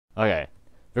Okay,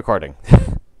 recording.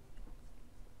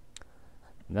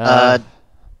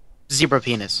 Zebra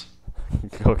penis.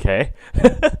 Okay.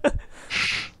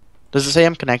 Does it say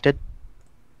I'm connected?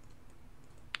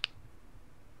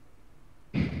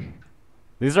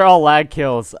 These are all lag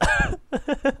kills.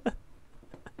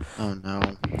 Oh no.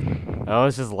 I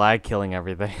was just lag killing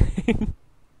everything.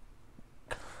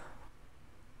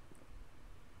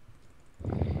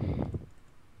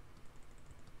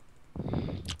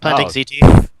 Planting Oh.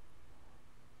 CT.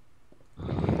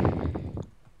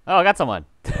 Oh, I got someone.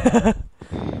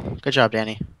 Good job,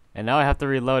 Danny. And now I have to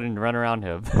reload and run around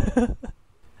him.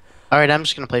 Alright, I'm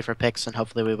just gonna play for picks and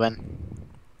hopefully we win.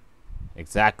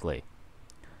 Exactly.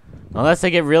 Unless I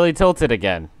get really tilted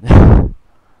again.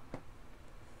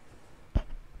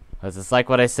 Because it's like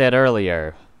what I said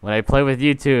earlier. When I play with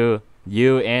you two,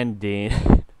 you and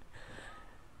Dean,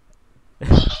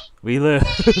 we lose.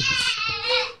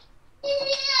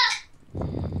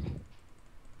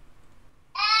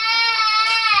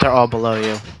 They're all below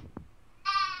you.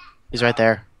 He's right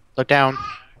there. Look down.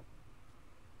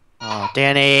 Oh,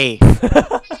 Danny! You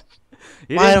Why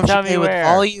didn't don't you tell play me with where.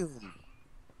 volume?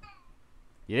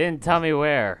 You didn't tell me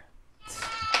where.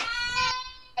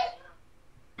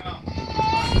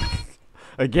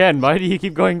 Again, why do you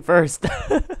keep going first?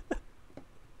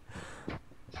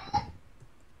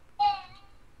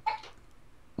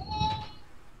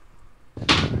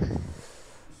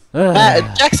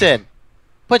 Jackson!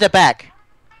 Put it back!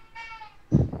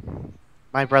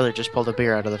 My brother just pulled a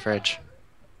beer out of the fridge.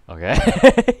 Okay.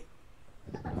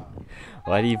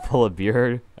 Why do you pull a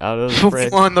beer out of the We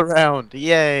fridge? won the round!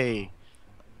 Yay!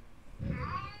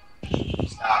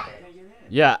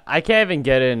 Yeah, I can't even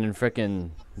get in frickin'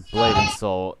 Blade and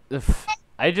Soul.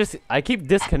 I keep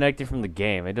disconnecting from the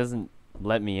game. It doesn't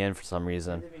let me in for some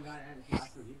reason.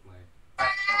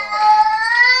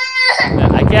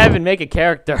 I can't even make a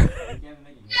character.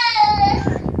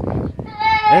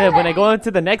 And then when I go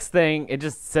into the next thing, it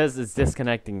just says it's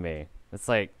disconnecting me. It's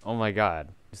like, oh my god,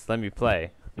 just let me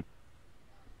play.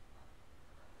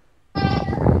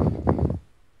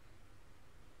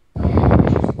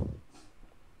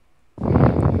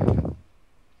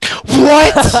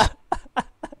 What?!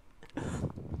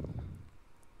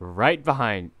 Right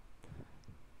behind.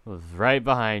 It was right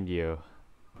behind you.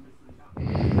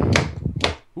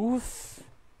 Oof.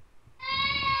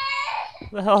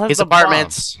 What the hell has His the bomb?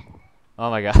 apartments. Oh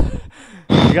my god.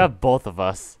 You got both of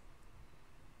us.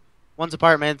 One's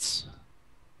apartments.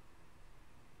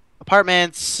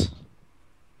 Apartments.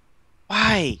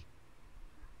 Why?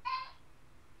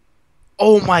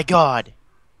 Oh my god.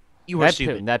 You are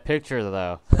stupid. That picture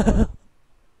though.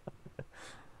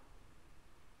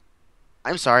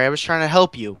 I'm sorry, I was trying to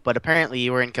help you, but apparently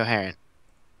you were incoherent.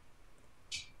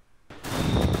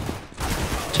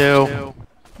 Two.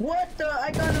 What the?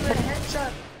 I got him a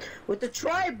headshot with the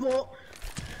tribal.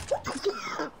 What the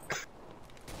fuck?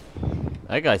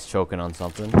 That guy's choking on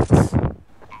something.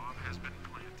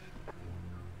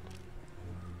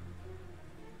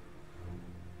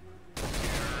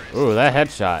 Ooh, that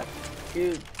headshot.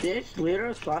 Dude, this leader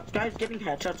of slots guy's getting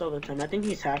headshots all the time. I think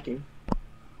he's hacking.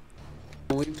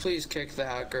 Will we please kick the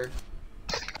hacker?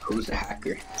 Who's the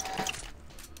hacker?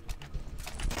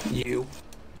 You.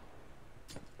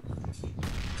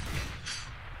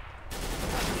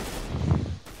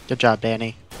 Good job,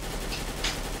 Danny.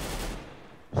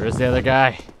 Where's the other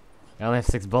guy? I only have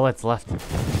 6 bullets left.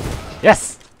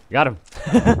 Yes! Got him.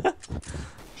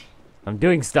 I'm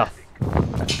doing stuff.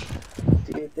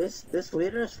 Dude, this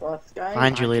leader of slots guy.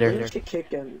 Behind you, leader. We should kick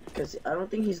him because I don't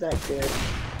think he's that good.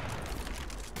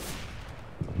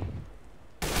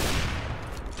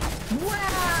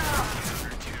 Wow!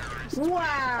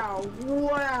 Wow!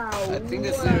 Wow! I think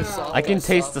this leader saw. I can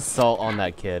taste the salt on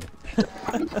that kid.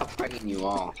 I'm fighting you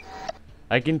all.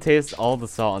 I can taste all the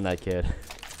salt on that kid.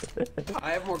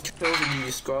 I have more kills than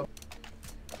you, scrub.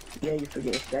 Yeah, you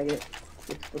forget. Stag it.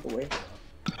 Flip away.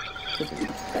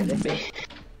 Stag it.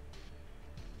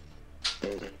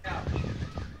 There you go.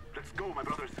 Let's go, my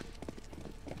brothers.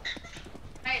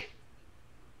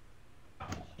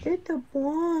 Hit the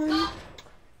one.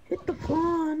 Hit the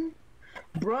one.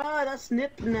 Bruh, that's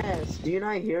Snip Nest. Do you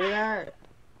not hear that?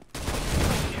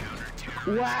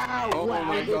 Wow! Oh wow,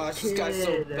 my gosh, this guy's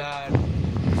so kid. bad.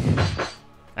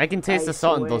 I can taste the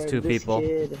salt in those two this people.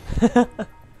 kid.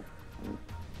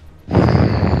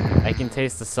 I can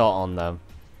taste the salt on them.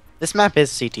 This map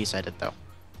is CT sided though.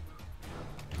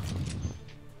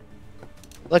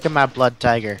 Look at my blood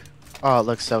tiger. Oh, it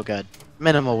looks so good.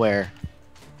 Minimal wear.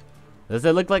 Does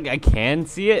it look like I can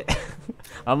see it?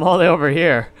 I'm all the way over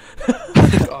here.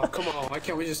 Oh, come on. Why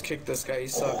can't we just kick this guy? He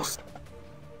sucks.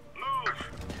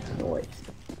 Noise.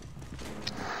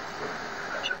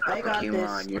 I got Come this.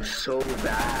 on, you're so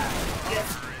bad.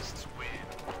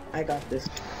 I got this.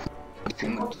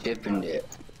 I'm chipping it.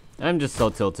 I'm just so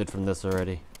tilted from this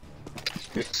already.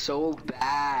 You're so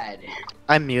bad.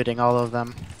 I'm muting all of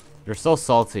them. You're so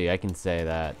salty, I can say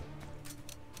that.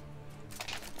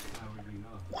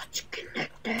 Watch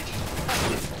connected.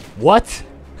 What?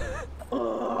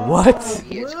 What?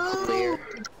 It's clear.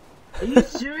 Are you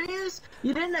serious?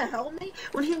 You didn't help me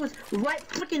when he was right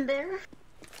freaking there?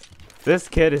 This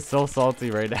kid is so salty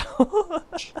right now.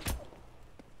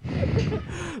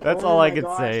 That's Oh all I my can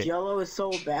gosh, say. Yellow is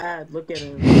so bad. Look at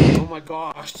him. Oh my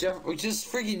gosh, just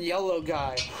freaking yellow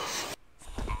guy.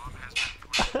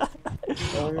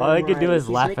 Oh All I can do my, is he's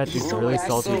laugh making at these so really bad,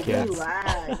 salty so kids.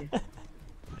 lag.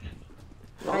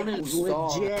 Like,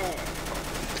 Uninstall. legit.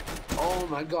 Oh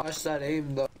my gosh, that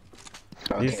aim though.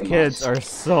 These Okay, kids Moss. are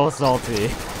so salty.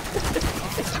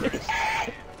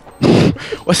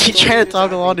 Was he trying to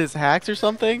toggle on his hacks or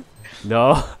something?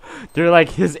 No, they're like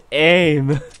his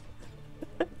aim.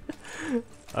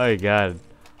 Oh my god.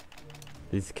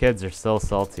 These kids are so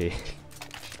salty.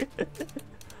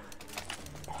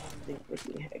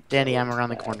 Danny, I'm around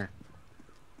the corner.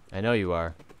 I know you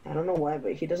are. I don't know why,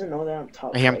 but he doesn't know that I'm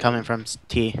top. I hear him right coming from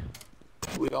T.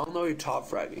 We all know you're top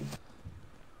fragging.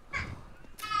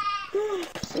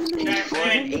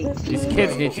 These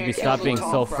kids need to be stop being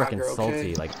so freaking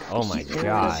salty. Like, oh my now.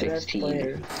 god. You're the best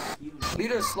player.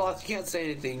 Leader Sloth, you can't say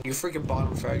anything. You freaking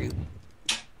bottom fragging.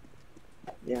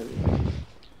 Yeah.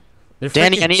 They're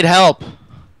Danny, I freaking need help.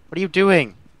 What are you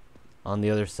doing? on the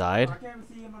other side.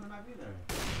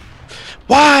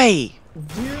 Why?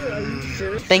 Dude, are you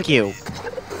serious? Thank you.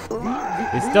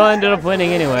 They still ended up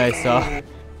winning anyway, so.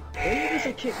 Maybe we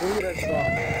should kick leader stuff.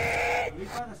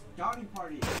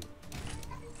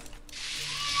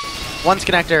 One's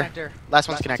connector. Last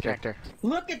one's connector.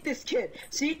 Look at this kid.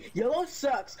 See, yellow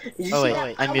sucks. You Oh see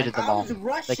wait, that? I muted them all. was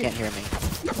rushing. They can't hear me.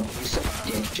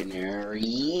 Dictionary.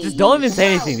 Just don't even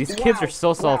say anything. These kids are so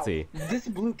Wow. salty. This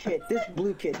blue kid,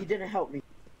 he didn't help me.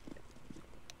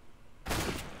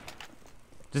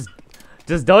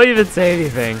 Just don't even say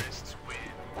anything.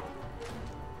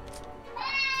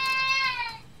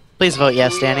 Please vote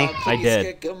yes, Danny. I Please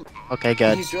did. kick him. Okay,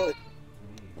 good. He's really.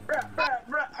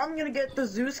 Bruh, I'm gonna get the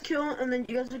Zeus kill, and then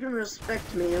you guys are gonna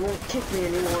respect me and won't kick me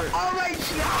anymore. Oh my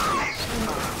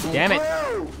gosh! Damn it.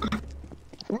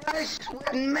 Rush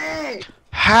with me!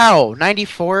 How?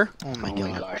 94? Oh my Oh my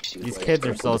god. gosh, you These guys kids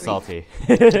are purple so to me.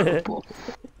 salty. Purple.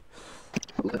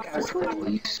 Look at purple,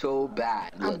 he's so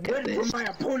bad. I'm Look at waiting for this. my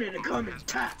opponent to come and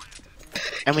tap.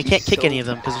 And we can't kick any of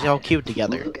them because they're all queued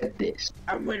together. Look at this.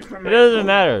 I'm waiting for my It doesn't opponent.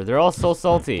 matter. They're all so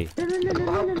salty.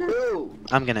 Blue!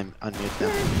 I'm gonna unmute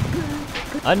them.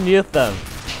 Unmute them.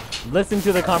 Listen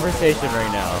to the conversation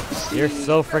right now. You're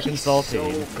so freaking salty.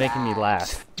 It's making me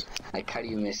laugh. Like, how do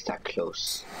you miss that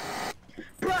close?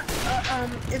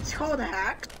 Bruh, it's called a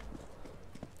hack.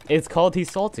 It's called he's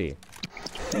salty.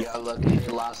 Yeah, look, they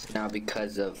lost now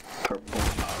because of purple.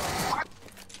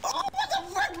 Oh, what the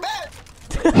frick,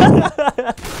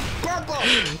 man?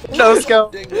 Purple! No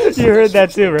scope. You heard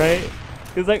that too, right?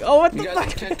 He's like, oh, what the You fuck?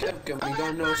 guys can't kick him. You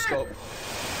got no scope.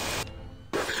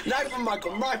 Knife him,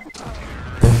 Michael, knife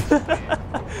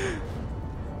him.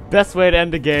 Best way to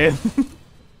end the game.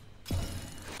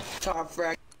 Top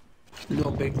frag. No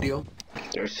big deal.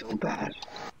 They're so bad.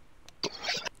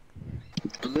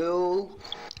 Blue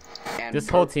and This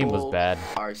whole team was purple bad.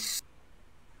 Are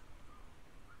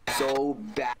so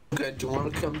bad. Good. Do you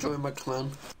want to come join my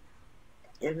clan?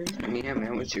 I mean, yeah,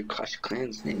 man, what's your Clash of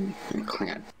Clans name? Your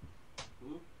clan.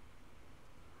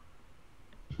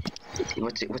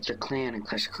 What's your clan in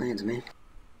Clash of Clans, man?